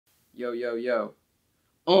Yo, yo, yo.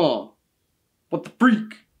 What the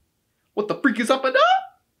freak? What the freak is up and up?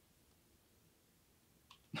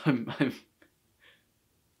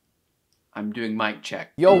 I'm doing mic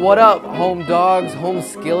check. Yo, what up, home dogs, home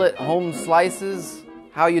skillet, home slices?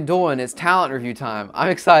 How you doing? It's talent review time. I'm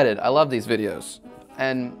excited. I love these videos.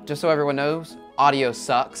 And just so everyone knows, audio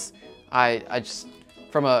sucks. I just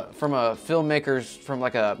from a filmmaker's, from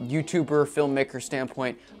like a YouTuber filmmaker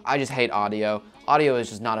standpoint, I just hate audio. Audio is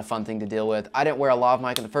just not a fun thing to deal with. I didn't wear a lav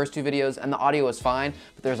mic in the first two videos and the audio was fine,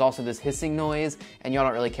 but there's also this hissing noise and y'all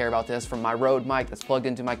don't really care about this from my Rode mic that's plugged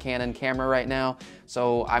into my Canon camera right now.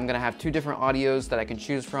 So I'm gonna have two different audios that I can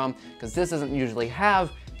choose from because this doesn't usually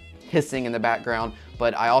have hissing in the background,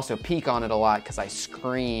 but I also peak on it a lot because I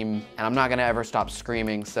scream and I'm not gonna ever stop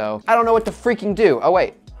screaming, so I don't know what to freaking do. Oh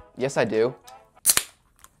wait, yes I do.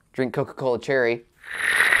 Drink Coca-Cola Cherry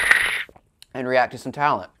and react to some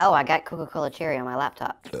talent. Oh, I got Coca-Cola Cherry on my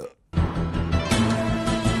laptop.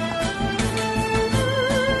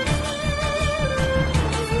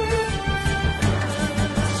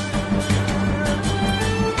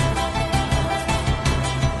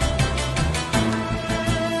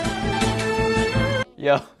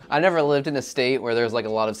 Yo, I never lived in a state where there's like a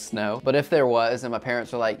lot of snow, but if there was and my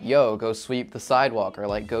parents were like, yo, go sweep the sidewalk, or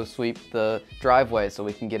like go sweep the driveway so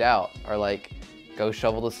we can get out, or like go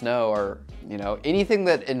shovel the snow, or you know, anything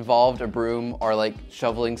that involved a broom or like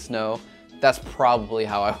shoveling snow, that's probably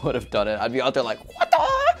how I would have done it. I'd be out there like, what?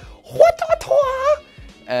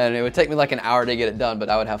 And it would take me like an hour to get it done, but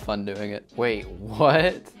I would have fun doing it. Wait,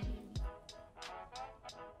 what?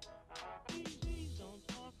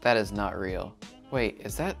 That is not real. Wait,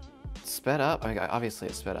 is that sped up? I mean, obviously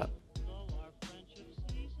it's sped up.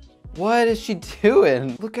 What is she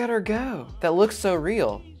doing? Look at her go. That looks so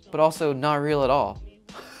real, but also not real at all.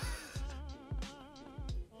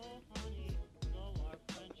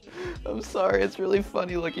 I'm sorry, it's really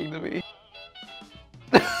funny looking to me.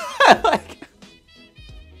 Like...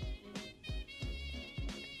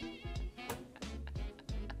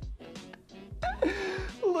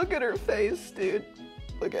 Look at her face, dude.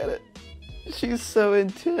 Look at it. She's so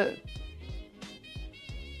intent.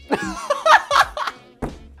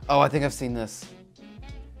 Oh, I think I've seen this.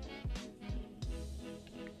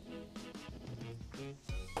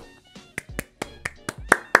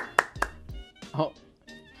 Oh.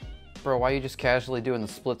 Bro, why are you just casually doing the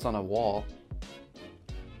splits on a wall?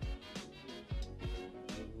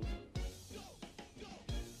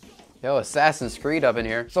 Yo, Assassin's Creed up in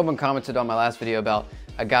here. Someone commented on my last video about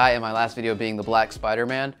a guy in my last video being the Black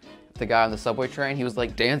Spider-Man. The guy on the subway train, he was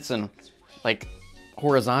like dancing like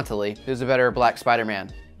horizontally. Who's a better Black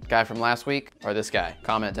Spider-Man? Guy from last week or this guy?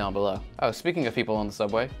 Comment down below. Oh, speaking of people on the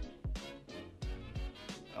subway.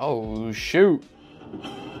 Oh, shoot.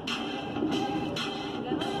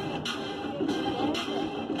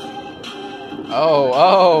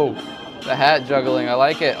 Oh, the hat juggling, I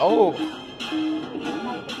like it. Oh.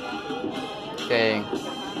 Dang.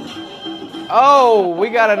 Oh, we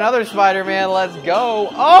got another Spider-Man, let's go.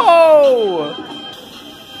 Oh!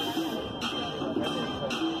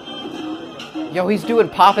 Yo, he's doing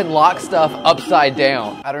pop and lock stuff upside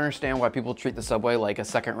down. I don't understand why people treat the subway like a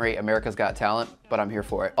second-rate America's Got Talent, but I'm here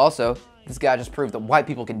for it. Also, this guy just proved that white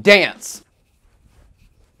people can dance.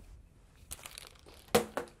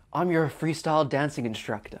 I'm your freestyle dancing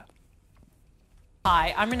instructor.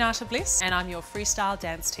 Hi, I'm Renata Bliss, and I'm your freestyle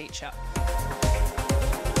dance teacher.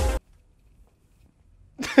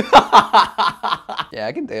 Yeah,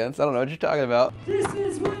 I can dance. I don't know what you're talking about. This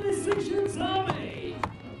is when the section's harmony.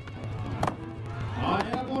 I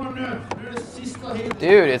have on earth, sister here.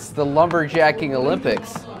 Dude, it's the lumberjacking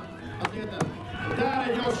Olympics.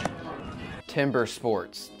 Timber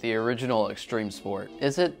sports, the original extreme sport.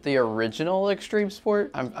 Is it the original extreme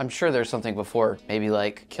sport? I'm sure there's something before. Maybe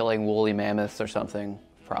like killing woolly mammoths or something.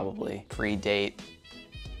 Probably predate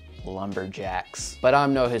lumberjacks. But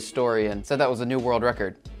I'm no historian. Said that was a new world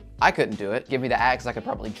record. I couldn't do it. Give me the axe, I could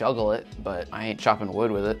probably juggle it, but I ain't chopping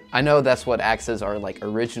wood with it. I know that's what axes are like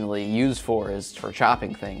originally used for, is for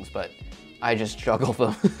chopping things, but I just juggle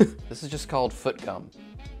them. This is just called foot gum.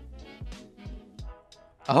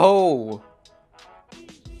 Oh.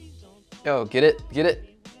 Yo, get it? Get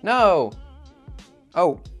it? No.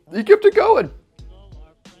 Oh, he kept it going.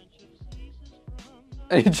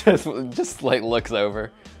 And he just like looks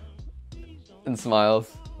over and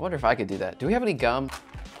smiles. I wonder if I could do that. Do we have any gum?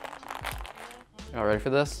 Y'all ready for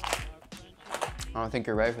this? I don't think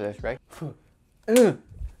you're ready for this, right? It's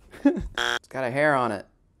got a hair on it.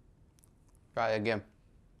 Try it again.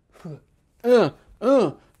 Can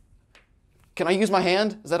I use my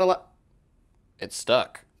hand? Is that allowed? It's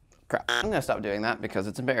stuck. Crap. I'm gonna stop doing that because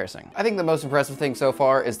it's embarrassing. I think the most impressive thing so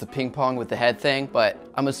far is the ping pong with the head thing, but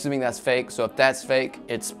I'm assuming that's fake. So if that's fake,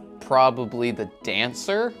 it's probably the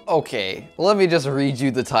dancer. Okay, let me just read you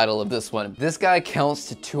the title of this one. This guy counts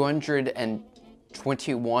to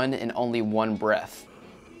 221 in only one breath.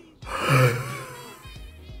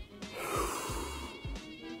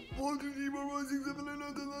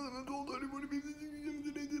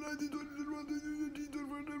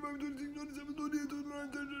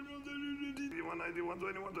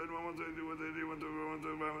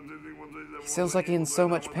 He sounds like he's in so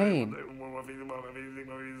much pain.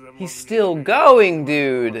 He's still going,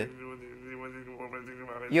 dude.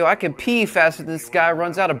 Yo, I could pee faster than this guy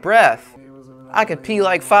runs out of breath. I could pee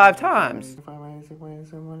like 5 times.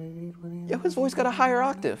 Yo, his voice got a higher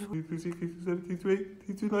octave.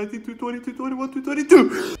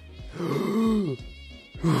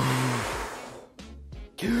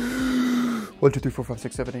 1, 2, 3, 4, 5,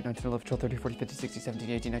 6, 7, 8, 9, 10, 11, 12, 13, 14, 15, 16,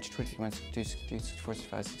 17, 18, 19, 20, 21, 22, 23, 24,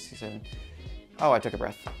 25, 26, 27. Oh, I took a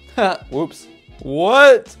breath. Whoops.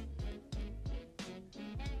 What?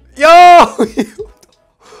 Yo!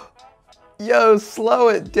 Yo, slow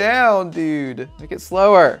it down, dude. Make it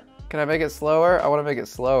slower. Can I make it slower? I want to make it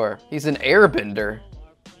slower. He's an airbender.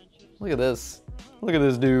 Look at this. Look at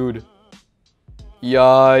this dude.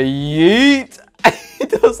 Yeah, yeet. He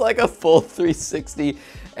does like a full 360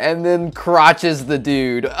 and then crotches the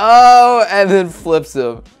dude. Oh, and then flips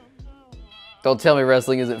him. Don't tell me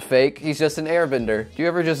wrestling isn't fake. He's just an airbender. Do you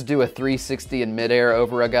ever just do a 360 in midair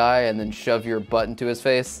over a guy and then shove your butt into his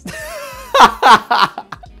face?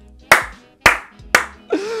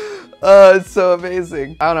 It's so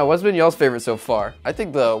amazing. I don't know, what's been y'all's favorite so far? I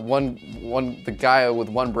think the guy with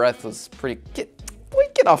one breath was pretty, get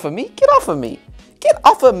off of me, get off of me, get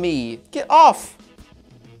off of me, get off.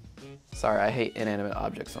 Sorry, I hate inanimate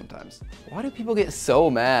objects sometimes. Why do people get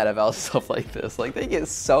so mad about stuff like this? Like, they get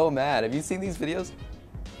so mad. Have you seen these videos?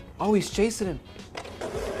 Oh, he's chasing him.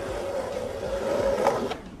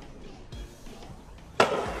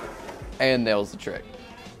 And nails the trick.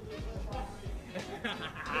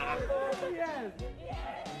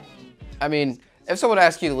 I mean, if someone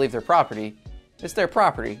asks you to leave their property, it's their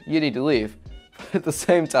property. You need to leave. But at the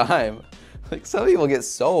same time, like, some people get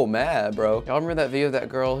so mad, bro. Y'all remember that video of that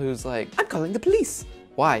girl who's like, I'm calling the police.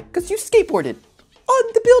 Why? Because you skateboarded on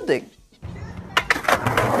the building.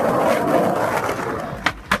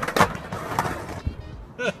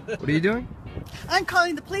 What are you doing? I'm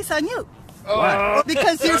calling the police on you. Why?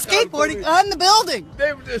 Because you're skateboarding on the building.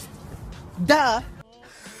 They were just... Duh.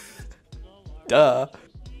 Duh.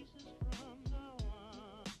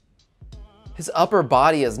 His upper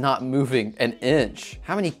body is not moving an inch.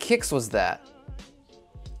 How many kicks was that?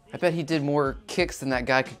 I bet he did more kicks than that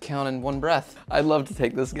guy could count in one breath. I'd love to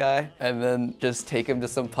take this guy and then just take him to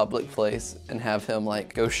some public place and have him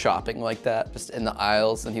like go shopping like that, just in the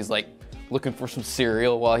aisles, and he's like looking for some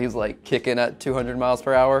cereal while he's like kicking at 200 miles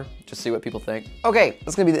per hour. Just see what people think. Okay,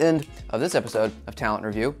 that's gonna be the end of this episode of Talent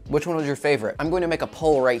Review. Which one was your favorite? I'm going to make a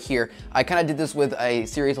poll right here. I kind of did this with a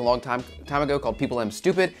series a long time ago called People I'm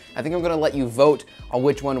Stupid. I think I'm gonna let you vote on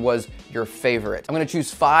which one was your favorite. I'm gonna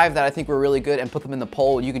choose 5 that I think were really good and put them in the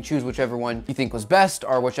poll. You can choose whichever one you think was best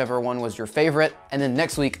or whichever one was your favorite. And then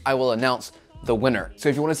next week, I will announce the winner. So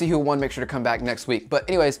if you want to see who won, make sure to come back next week. But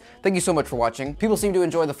anyways, thank you so much for watching. People seem to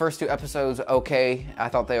enjoy the first 2 episodes okay. I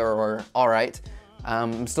thought they were all right.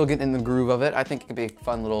 I'm still getting in the groove of it. I think it could be a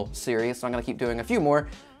fun little series, so I'm gonna keep doing a few more.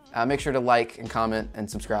 Make sure to like and comment and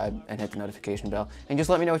subscribe and hit the notification bell. And just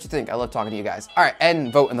let me know what you think. I love talking to you guys. All right,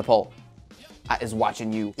 and vote in the poll. I is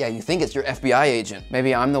watching you. Yeah, you think it's your FBI agent.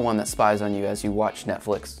 Maybe I'm the one that spies on you as you watch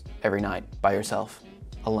Netflix every night by yourself,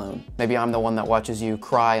 alone. Maybe I'm the one that watches you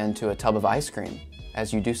cry into a tub of ice cream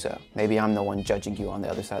as you do so. Maybe I'm the one judging you on the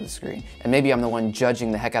other side of the screen. And maybe I'm the one judging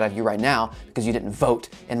the heck out of you right now because you didn't vote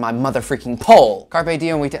in my mother freaking poll. Carpe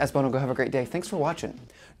diem, wait to S-Bono, go have a great day. Thanks for watching.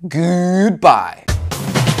 Goodbye.